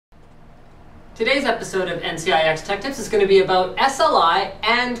Today's episode of NCIX Tech Tips is going to be about SLI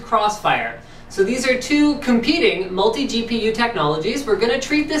and Crossfire. So these are two competing multi-GPU technologies. We're going to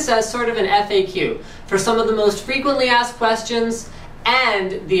treat this as sort of an FAQ for some of the most frequently asked questions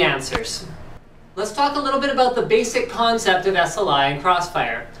and the answers. Let's talk a little bit about the basic concept of SLI and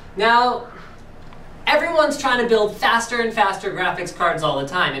Crossfire. Now, everyone's trying to build faster and faster graphics cards all the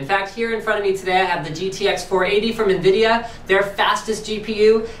time. In fact, here in front of me today I have the GTX 480 from NVIDIA, their fastest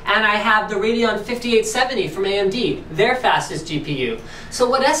GPU, and I have the Radeon 5870 from AMD, their fastest GPU. So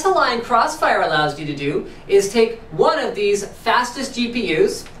what SLI and Crossfire allows you to do is take one of these fastest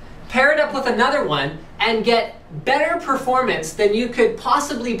GPUs, pair it up with another one, and get better performance than you could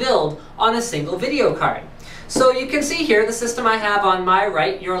possibly build on a single video card. So you can see here the system I have on my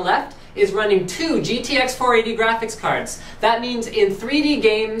right, your left, is running two GTX 480 graphics cards. That means in 3D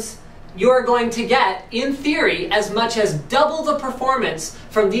games, you're going to get, in theory, as much as double the performance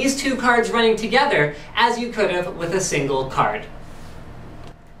from these two cards running together as you could have with a single card.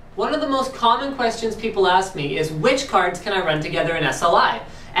 One of the most common questions people ask me is, which cards can I run together in SLI?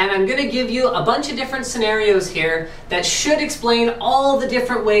 And I'm going to give you a bunch of different scenarios here that should explain all the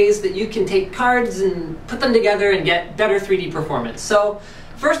different ways that you can take cards and put them together and get better 3D performance. So,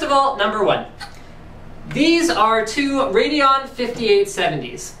 first of all, number one. These are two Radeon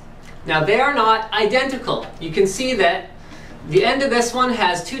 5870s. Now, they are not identical. You can see that the end of this one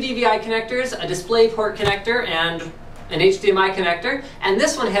has two DVI connectors, a DisplayPort connector, and an HDMI connector, and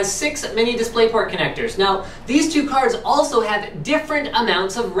this one has 6 mini DisplayPort connectors. Now, these two cards also have different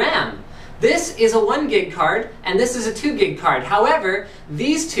amounts of RAM. This is a 1 gig card, and this is a 2 gig card. However,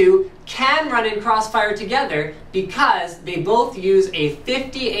 these two can run in Crossfire together because they both use a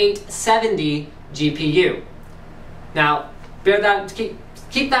 5870 GPU. Now,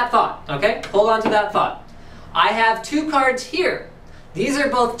 keep that thought, okay? Hold on to that thought. I have two cards here. These are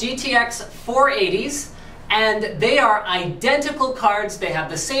both GTX 480s, and they are identical cards. They have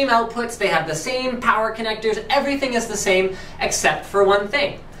the same outputs, they have the same power connectors, everything is the same except for one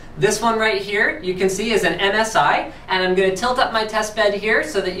thing. This one right here, you can see, is an MSI, and I'm going to tilt up my test bed here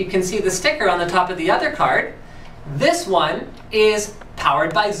so that you can see the sticker on the top of the other card. This one is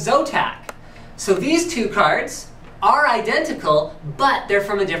powered by Zotac. So these two cards are identical, but they're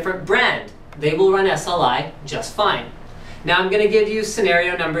from a different brand. They will run SLI just fine. Now I'm going to give you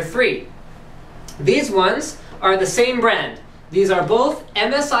scenario number 3. These ones are the same brand. These are both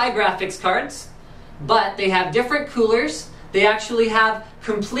MSI graphics cards, but they have different coolers. They actually have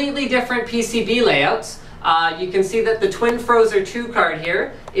completely different PCB layouts. You can see that the Twin Frozer 2 card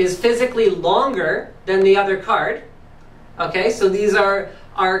here is physically longer than the other card. Okay, so these are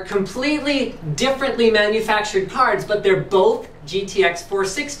completely differently manufactured cards, but they're both GTX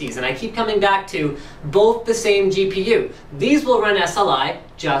 460s, and I keep coming back to both the same GPU. These will run SLI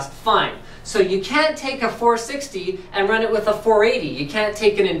just fine. So you can't take a 460 and run it with a 480. You can't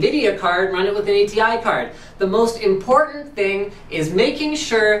take an NVIDIA card and run it with an ATI card. The most important thing is making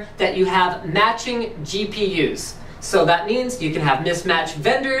sure that you have matching GPUs. So that means you can have mismatched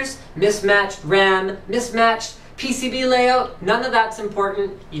vendors, mismatched RAM, mismatched PCB layout. None of that's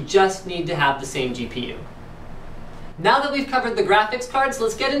important. You just need to have the same GPU. Now that we've covered the graphics cards,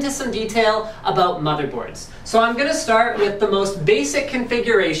 let's get into some detail about motherboards. So I'm going to start with the most basic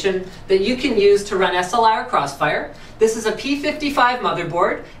configuration that you can use to run SLI or Crossfire. This is a P55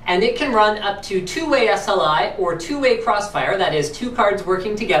 motherboard, and it can run up to 2-way SLI or 2-way Crossfire, that is, two cards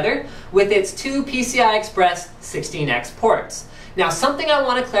working together, with its two PCI Express 16X ports. Now, something I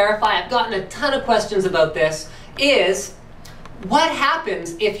want to clarify, I've gotten a ton of questions about this, is what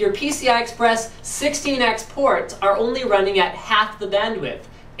happens if your PCI Express 16X ports are only running at half the bandwidth,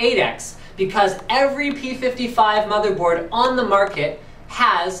 8X? Because every P55 motherboard on the market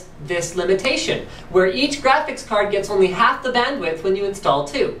has this limitation, where each graphics card gets only half the bandwidth when you install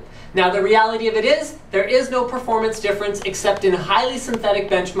two. Now, the reality of it is, there is no performance difference except in highly synthetic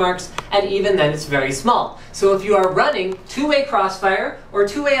benchmarks, and even then it's very small. So if you are running 2-way Crossfire or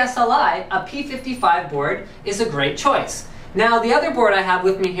 2-way SLI, a P55 board is a great choice. Now, the other board I have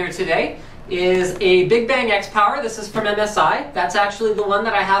with me here today is a Big Bang X Power. This is from MSI. That's actually the one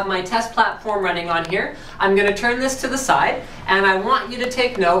that I have my test platform running on here. I'm going to turn this to the side, and I want you to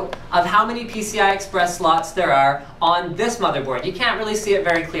take note of how many PCI Express slots there are on this motherboard. You can't really see it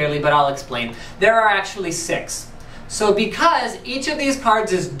very clearly, but I'll explain. There are actually 6. So because each of these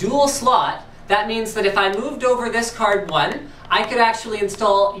cards is dual slot, that means that if I moved over this card 1, I could actually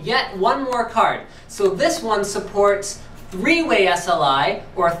install yet one more card. So this one supports 3-way SLI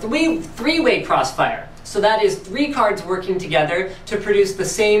or three-way Crossfire. So that is 3 cards working together to produce the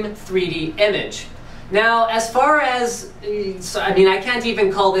same 3D image. Now, as far as, I can't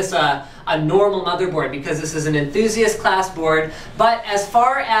even call this a a normal motherboard because this is an enthusiast class board. But as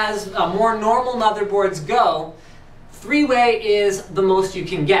far as more normal motherboards go, 3-way is the most you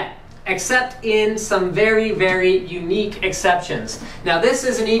can get, except in some very, very unique exceptions. Now this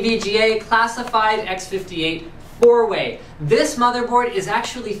is an EVGA classified X58 4-way. This motherboard is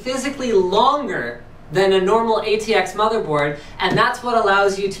actually physically longer than a normal ATX motherboard, and that's what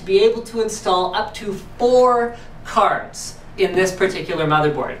allows you to be able to install up to 4 cards in this particular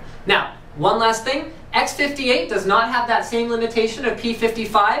motherboard. Now, one last thing, X58 does not have that same limitation of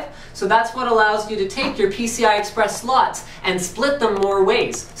P55, so that's what allows you to take your PCI Express slots and split them more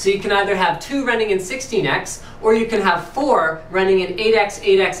ways. So you can either have 2 running in 16X, or you can have 4 running in 8X,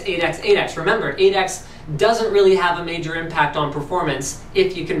 8X, 8X, 8X. Remember, 8X doesn't really have a major impact on performance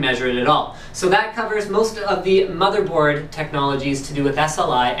if you can measure it at all. So that covers most of the motherboard technologies to do with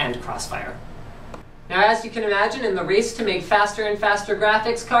SLI and Crossfire. Now, as you can imagine, in the race to make faster and faster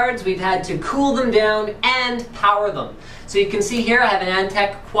graphics cards, we've had to cool them down and power them. So you can see here I have an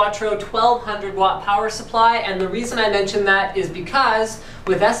Antec Quattro 1200 watt power supply, and the reason I mention that is because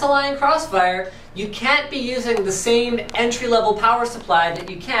with SLI and Crossfire, you can't be using the same entry-level power supply that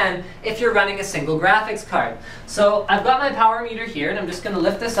you can if you're running a single graphics card. So I've got my power meter here, and I'm just going to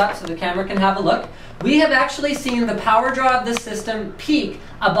lift this up so the camera can have a look. We have actually seen the power draw of this system peak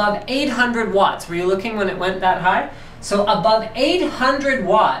above 800 watts. Were you looking when it went that high? So above 800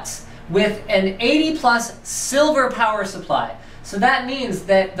 watts with an 80+ silver power supply. So that means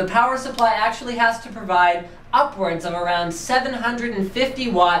that the power supply actually has to provide upwards of around 750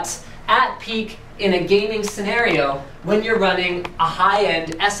 watts at peak in a gaming scenario when you're running a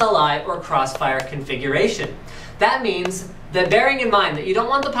high-end SLI or Crossfire configuration. That means that, bearing in mind that you don't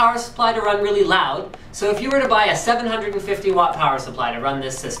want the power supply to run really loud, so if you were to buy a 750 watt power supply to run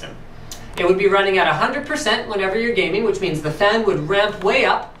this system, it would be running at 100% whenever you're gaming, which means the fan would ramp way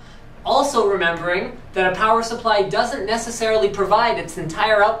up. Also remembering that a power supply doesn't necessarily provide its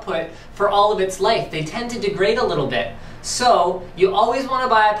entire output for all of its life. They tend to degrade a little bit. So you always want to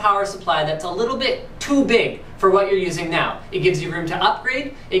buy a power supply that's a little bit too big for what you're using now. It gives you room to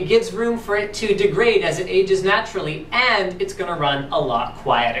upgrade, it gives room for it to degrade as it ages naturally, and it's going to run a lot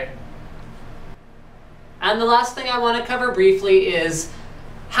quieter. And the last thing I want to cover briefly is,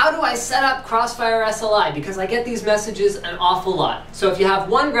 how do I set up Crossfire SLI? Because I get these messages an awful lot. So if you have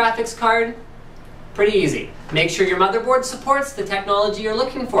one graphics card, pretty easy. Make sure your motherboard supports the technology you're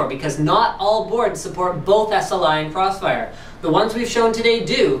looking for, because not all boards support both SLI and Crossfire. The ones we've shown today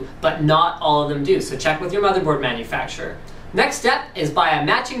do, but not all of them do. So check with your motherboard manufacturer. Next step is buy a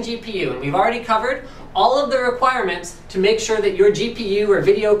matching GPU, and we've already covered all of the requirements to make sure that your GPU or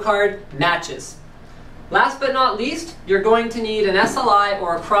video card matches. Last but not least, you're going to need an SLI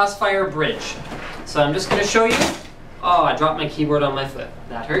or a Crossfire bridge. So I'm just going to show you. Oh, I dropped my keyboard on my foot.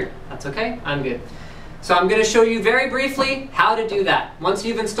 That hurt? That's okay. I'm good. So I'm going to show you very briefly how to do that. Once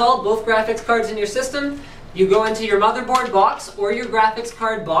you've installed both graphics cards in your system, you go into your motherboard box or your graphics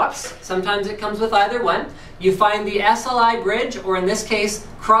card box. Sometimes it comes with either one. You find the SLI bridge, or in this case,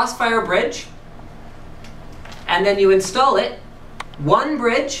 Crossfire bridge, and then you install it, one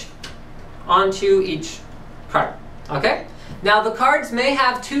bridge onto each card. Okay? Now the cards may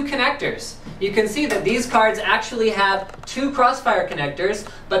have 2 connectors. You can see that these cards actually have 2 Crossfire connectors,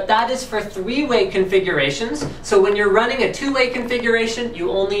 but that is for 3-way configurations. So when you're running a 2-way configuration,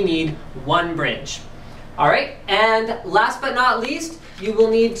 you only need 1 bridge. Alright, and last but not least, you will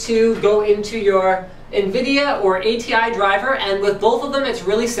need to go into your NVIDIA or ATI driver, and with both of them it's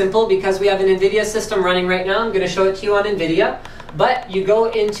really simple because we have an NVIDIA system running right now. I'm going to show it to you on NVIDIA. But you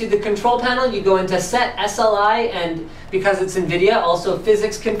go into the control panel, you go into Set SLI, and because it's NVIDIA, also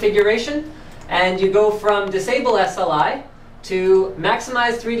Physics Configuration, and you go from Disable SLI to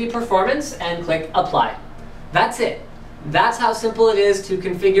Maximize 3D Performance and click Apply. That's it. That's how simple it is to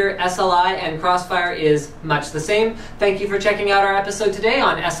configure SLI, and Crossfire is much the same. Thank you for checking out our episode today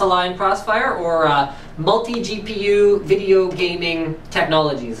on SLI and Crossfire, or multi-GPU video gaming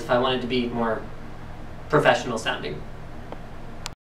technologies, if I wanted to be more professional sounding.